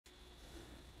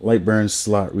LightBurn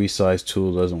slot resize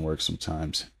tool doesn't work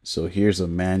sometimes, so here's a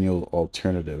manual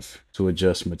alternative to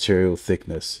adjust material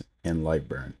thickness in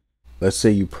LightBurn. Let's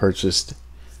say you purchased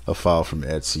a file from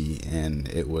Etsy and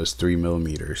it was 3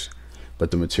 millimeters, but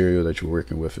the material that you're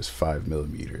working with is 5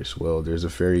 millimeters. Well, there's a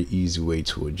very easy way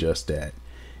to adjust that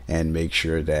and make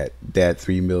sure that that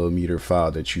 3 millimeter file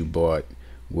that you bought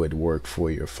would work for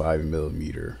your 5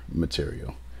 millimeter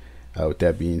material. With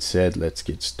that being said, let's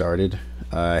get started.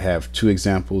 I have two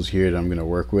examples here that I'm going to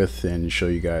work with and show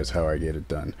you guys how I get it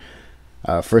done.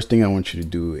 First thing I want you to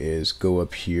do is go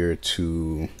up here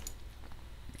to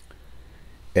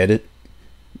Edit,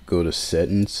 go to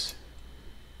Settings,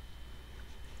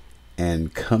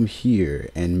 and come here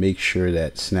and make sure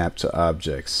that Snap to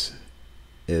Objects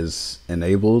is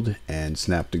enabled and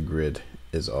Snap to Grid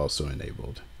is also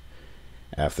enabled.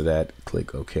 After that,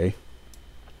 click OK.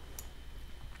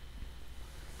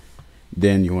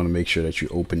 Then you want to make sure that you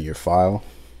open your file.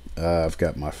 I've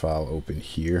got my file open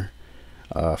here.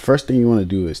 First thing you want to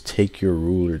do is take your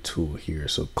ruler tool here.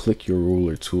 So click your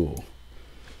ruler tool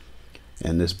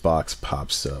and this box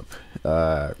pops up.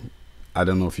 I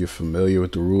don't know if you're familiar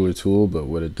with the ruler tool, but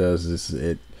what it does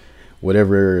is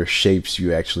whatever shapes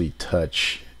you actually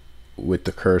touch with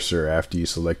the cursor after you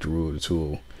select the ruler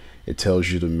tool, it tells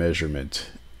you the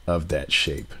measurement of that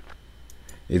shape.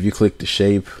 If you click the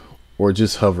shape or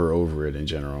just hover over it in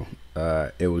general,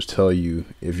 it will tell you,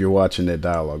 if you're watching that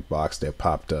dialog box that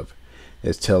popped up,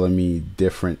 it's telling me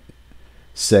different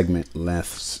segment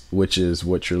lengths, which is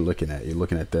what you're looking at. You're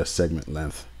looking at that segment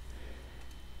length,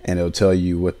 and it'll tell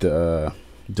you what the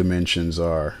dimensions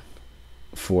are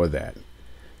for that.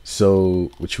 So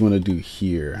what you want to do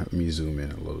here, let me zoom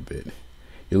in a little bit.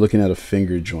 You're looking at a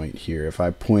finger joint here. If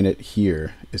I point it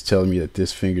here, it's telling me that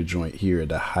this finger joint here,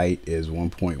 the height is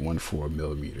 1.14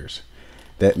 millimeters.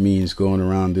 That means going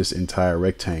around this entire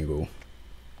rectangle,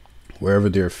 wherever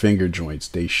there are finger joints,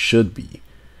 they should be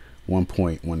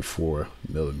 1.14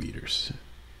 millimeters.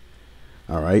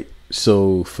 All right,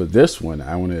 so for this one,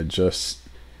 I want to adjust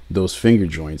those finger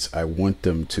joints. I want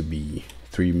them to be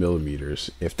 3 millimeters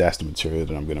if that's the material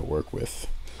that I'm going to work with.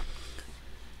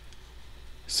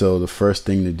 So the first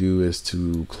thing to do is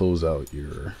to close out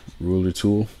your ruler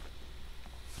tool.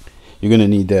 You're going to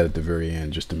need that at the very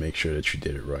end just to make sure that you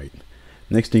did it right.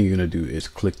 Next thing you're going to do is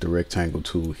click the rectangle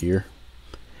tool here,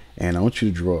 and I want you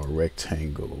to draw a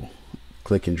rectangle.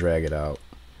 Click and drag it out.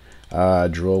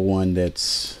 Draw one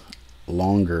that's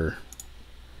longer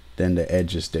than the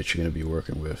edges that you're going to be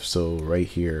working with. So right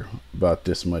here, about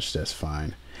this much, that's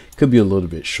fine. Could be a little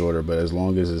bit shorter, but as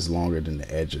long as it's longer than the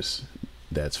edges,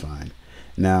 that's fine.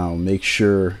 Now make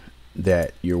sure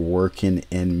that you're working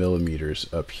in millimeters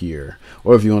up here,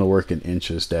 or if you want to work in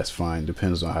inches, that's fine.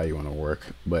 Depends on how you want to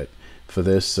work. But for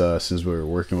this, since we're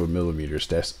working with millimeters,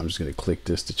 I'm just going to click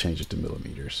this to change it to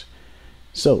millimeters.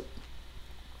 So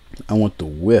I want the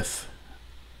width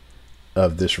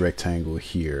of this rectangle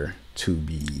here to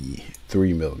be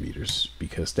 3 millimeters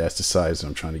because that's the size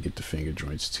I'm trying to get the finger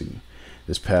joints to.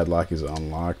 This padlock is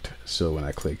unlocked, so when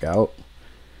I click out,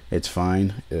 it's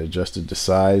fine. It adjusted the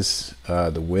size,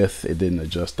 the width. It didn't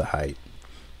adjust the height,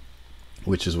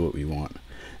 which is what we want.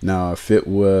 Now, if it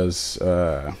was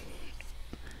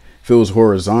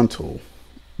horizontal,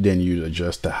 then you'd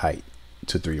adjust the height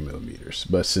to 3 millimeters.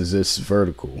 But since it's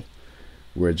vertical,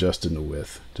 we're adjusting the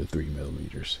width to 3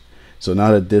 millimeters. So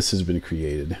now that this has been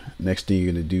created, next thing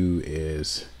you're going to do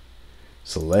is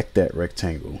select that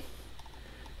rectangle.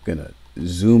 You're going to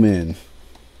zoom in,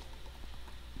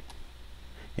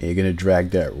 and you're going to drag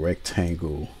that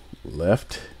rectangle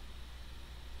left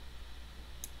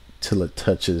till it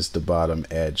touches the bottom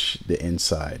edge, the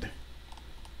inside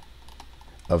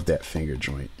of that finger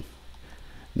joint.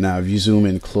 Now if you zoom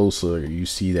in closer, you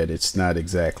see that it's not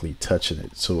exactly touching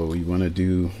it. So what we want to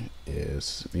do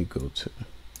is, let me go to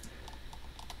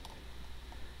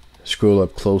scroll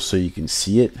up close so you can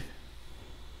see it.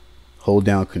 Hold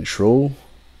down Control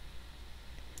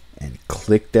and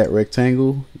click that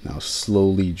rectangle. Now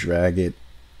slowly drag it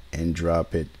and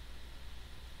drop it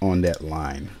on that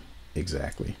line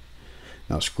exactly.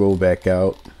 Now scroll back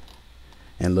out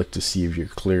and look to see if you're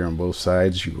clear on both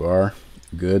sides. You are.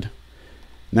 Good.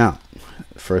 Now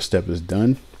the first step is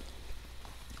done.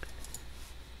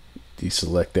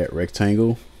 Deselect that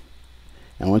rectangle.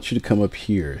 I want you to come up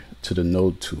here to the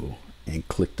node tool and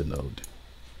click the node.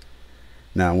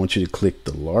 Now I want you to click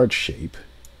the large shape,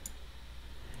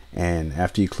 and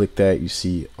after you click that, you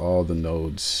see all the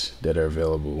nodes that are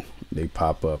available. They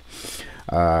pop up.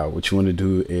 What you want to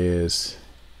do is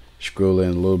scroll in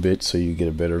a little bit so you get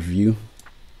a better view.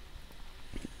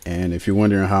 And if you're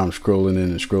wondering how I'm scrolling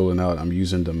in and scrolling out, I'm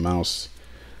using the mouse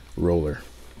roller.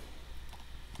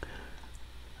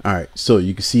 All right, so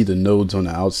you can see the nodes on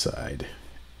the outside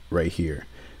right here.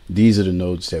 These are the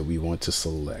nodes that we want to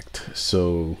select.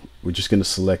 So we're just going to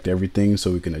select everything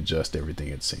so we can adjust everything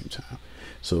at the same time.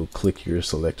 So click your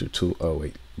selector tool. Oh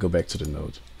wait, go back to the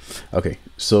nodes. Okay,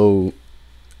 so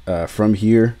from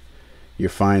here, you're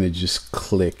fine to just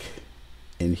click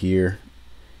in here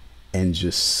and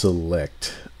just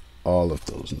select all of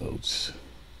those nodes.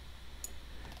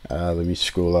 Let me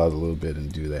scroll out a little bit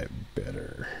and do that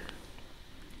better.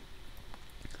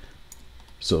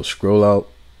 So scroll out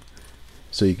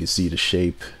so you can see the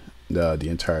shape, the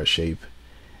entire shape,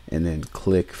 and then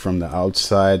click from the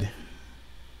outside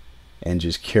and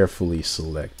just carefully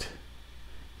select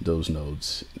those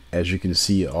nodes. As you can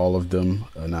see, all of them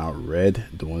are now red,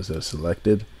 the ones that are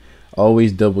selected.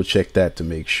 Always double check that to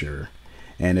make sure.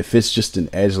 And if it's just an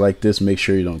edge like this, make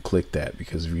sure you don't click that,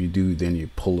 because if you do, then you're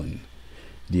pulling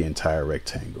the entire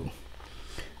rectangle.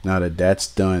 Now that that's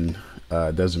done,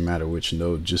 it doesn't matter which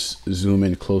node, just zoom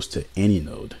in close to any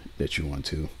node that you want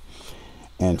to.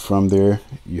 And from there,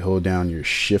 you hold down your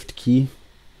shift key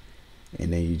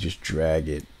and then you just drag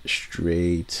it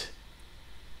straight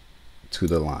to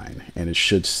the line, and it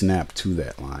should snap to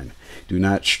that line. Do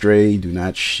not stray, do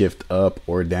not shift up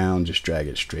or down, just drag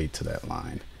it straight to that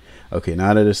line. Okay,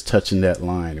 now that it's touching that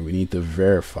line, we need to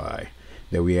verify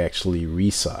that we actually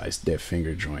resized that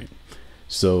finger joint.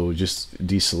 So just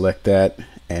deselect that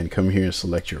and come here and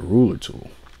select your ruler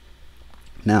tool.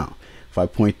 Now, if I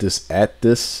point this at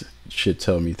this, it should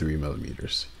tell me 3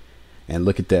 millimeters. And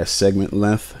look at that segment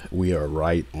length. We are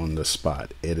right on the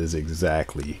spot. It is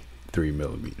exactly 3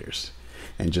 millimeters.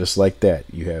 And just like that,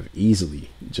 you have easily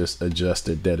just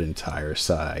adjusted that entire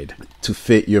side to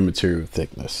fit your material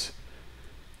thickness.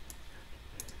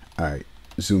 All right,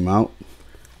 zoom out.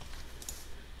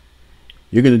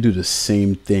 You're going to do the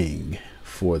same thing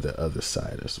for the other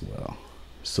side as well.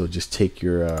 So just take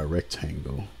your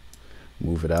rectangle,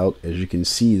 move it out. As you can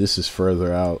see, this is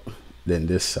further out than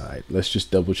this side. Let's just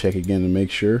double check again to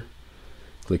make sure.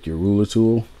 Click your ruler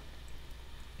tool,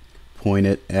 point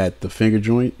it at the finger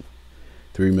joint,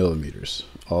 3 millimeters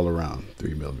all around,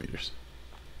 3 millimeters.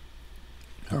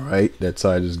 All right, that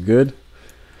side is good.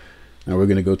 Now we're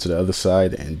going to go to the other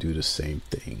side and do the same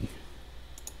thing.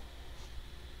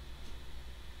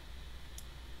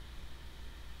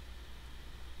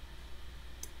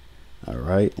 All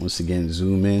right, once again,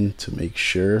 zoom in to make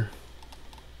sure.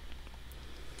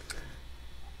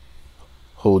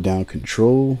 Hold down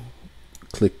Control,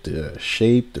 click the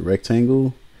shape, the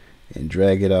rectangle, and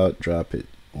drag it out, drop it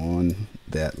on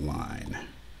that line.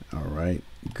 All right,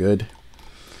 good.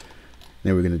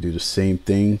 Then we're going to do the same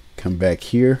thing. Come back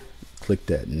here, click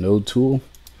that node tool,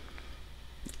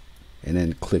 and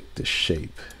then click the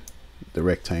shape, the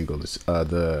rectangle,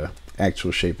 the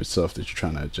actual shape itself that you're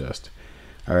trying to adjust.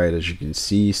 All right, as you can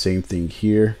see, same thing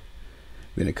here.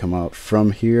 We're going to come out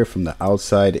from here, from the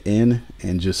outside in,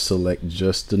 and just select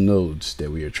just the nodes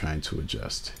that we are trying to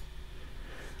adjust.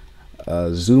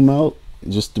 Zoom out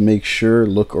just to make sure,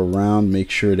 look around,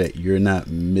 make sure that you're not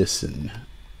missing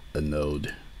a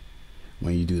node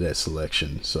when you do that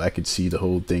selection. So I could see the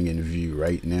whole thing in view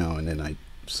right now, and then I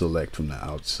select from the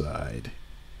outside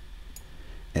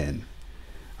in.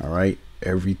 All right,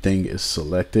 everything is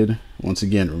selected. Once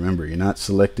again, remember, you're not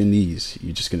selecting these,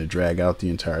 you're just going to drag out the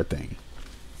entire thing.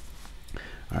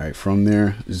 All right, from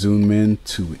there, zoom in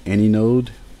to any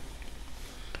node,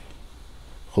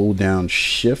 hold down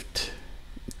shift,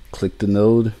 click the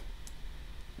node,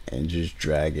 and just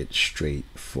drag it straight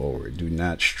forward. Do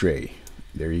not stray.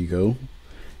 There you go.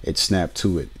 It snapped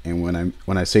to it. And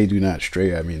when I say do not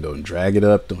stray, I mean don't drag it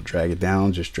up, don't drag it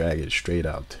down, just drag it straight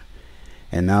out.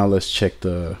 And now let's check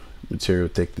the material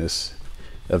thickness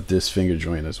of this finger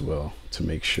joint as well to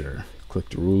make sure. Click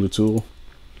the ruler tool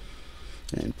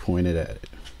and point it at it.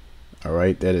 All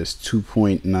right, that is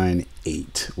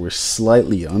 2.98. We're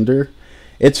slightly under.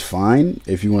 It's fine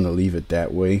if you want to leave it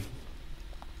that way.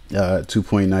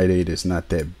 2.98 is not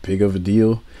that big of a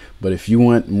deal, but if you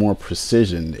want more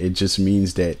precision, it just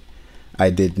means that I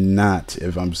did not,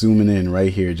 if I'm zooming in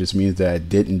right here, it just means that I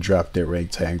didn't drop that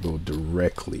rectangle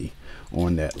directly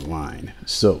on that line.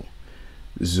 So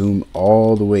zoom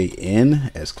all the way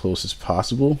in as close as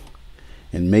possible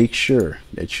and make sure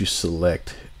that you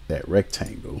select that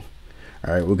rectangle.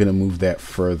 All right, we're going to move that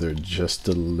further just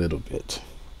a little bit.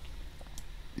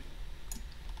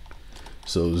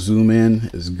 So zoom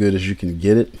in as good as you can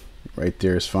get it. Right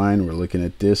there is fine. We're looking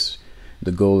at this.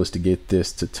 The goal is to get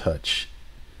this to touch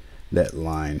that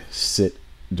line, sit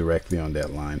directly on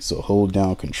that line. So hold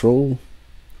down Control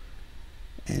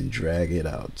and drag it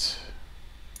out.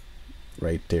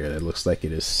 Right there. That looks like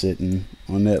it is sitting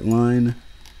on that line.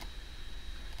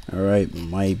 All right,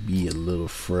 might be a little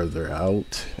further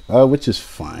out, which is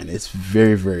fine. It's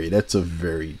that's a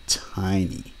very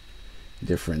tiny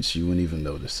difference. You wouldn't even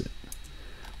notice it.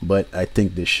 But I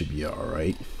think this should be all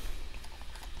right.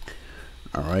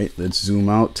 All right, let's zoom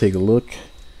out, take a look.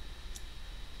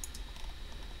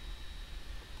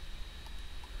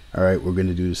 All right, we're going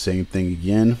to do the same thing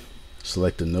again.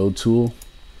 Select the node tool.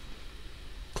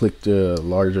 Click the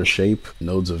larger shape.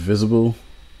 Nodes are visible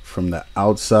from the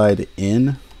outside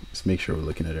in. Let's make sure we're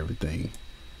looking at everything.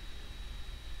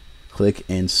 Click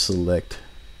and select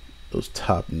those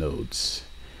top nodes.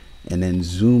 And then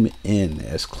zoom in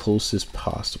as close as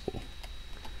possible.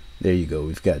 There you go.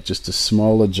 We've got just a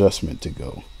small adjustment to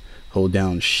go. Hold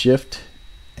down Shift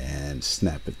and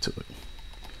snap it to it.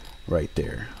 Right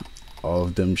there. All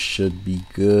of them should be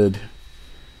good.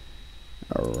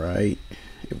 All right.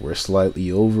 If we're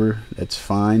slightly over, that's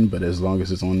fine, but as long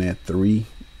as it's on that 3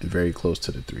 and very close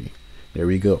to the 3. There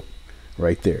we go.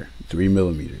 Right there. 3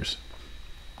 millimeters.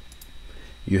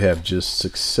 You have just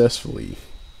successfully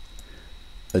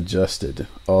adjusted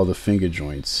all the finger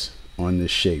joints on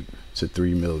this shape to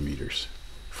 3 millimeters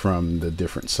from the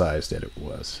different size that it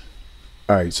was.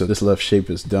 Alright, so this left shape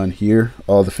is done here.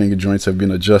 All the finger joints have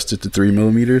been adjusted to 3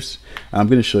 millimeters. I'm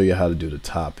going to show you how to do the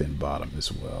top and bottom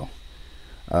as well.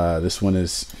 This one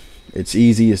it's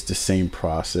easy. It's the same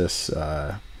process.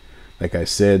 Like I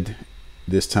said,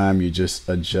 this time you're just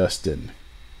adjusting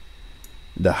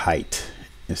the height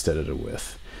instead of the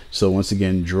width. So once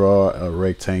again, draw a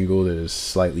rectangle that is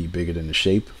slightly bigger than the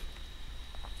shape.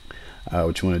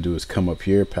 What you want to do is come up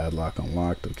here, padlock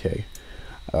unlocked, okay.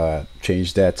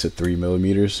 Change that to 3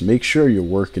 millimeters. Make sure you're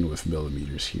working with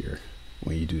millimeters here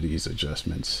when you do these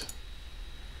adjustments.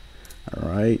 All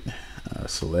right,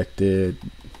 select it,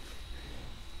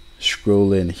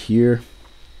 scroll in here,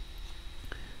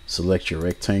 select your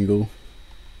rectangle.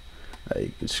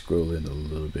 You can scroll in a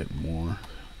little bit more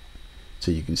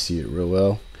so you can see it real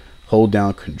well. Hold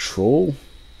down Control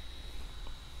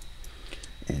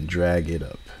and drag it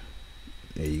up.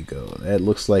 There you go. That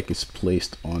looks like it's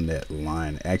placed on that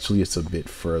line. Actually, it's a bit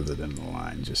further than the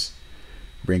line. Just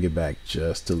bring it back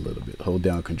just a little bit. Hold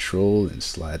down Control and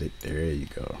slide it. There you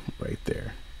go. Right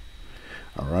there.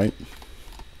 All right.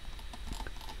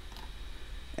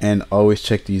 And always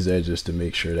check these edges to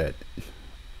make sure that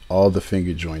all the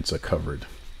finger joints are covered.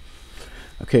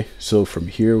 Okay, so from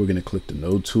here, we're going to click the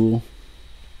node tool.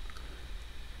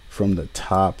 From the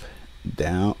top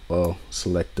down, well,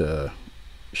 select the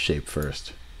shape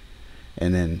first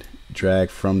and then drag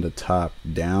from the top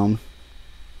down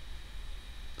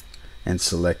and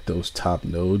select those top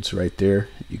nodes right there.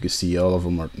 You can see all of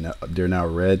them are now, they're now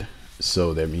red,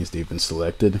 so that means they've been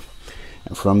selected.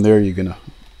 And from there, you're gonna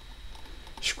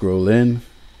scroll in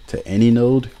to any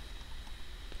node.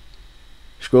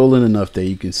 Scroll in enough that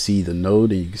you can see the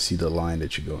node and you can see the line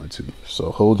that you're going to.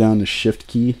 So hold down the Shift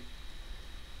key,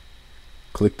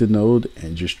 click the node,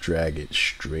 and just drag it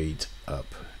straight up.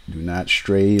 Do not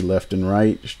stray left and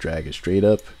right, just drag it straight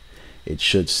up. It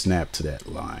should snap to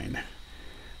that line.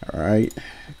 All right,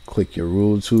 click your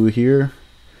ruler tool here.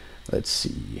 Let's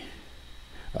see.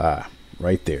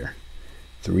 Right there,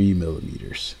 3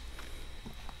 millimeters.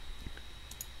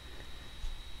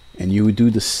 And you would do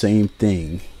the same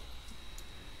thing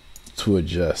to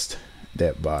adjust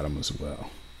that bottom as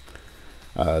well.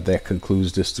 That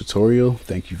concludes this tutorial.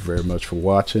 Thank you very much for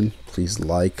watching. Please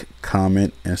like,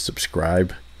 comment, and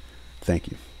subscribe. Thank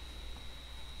you.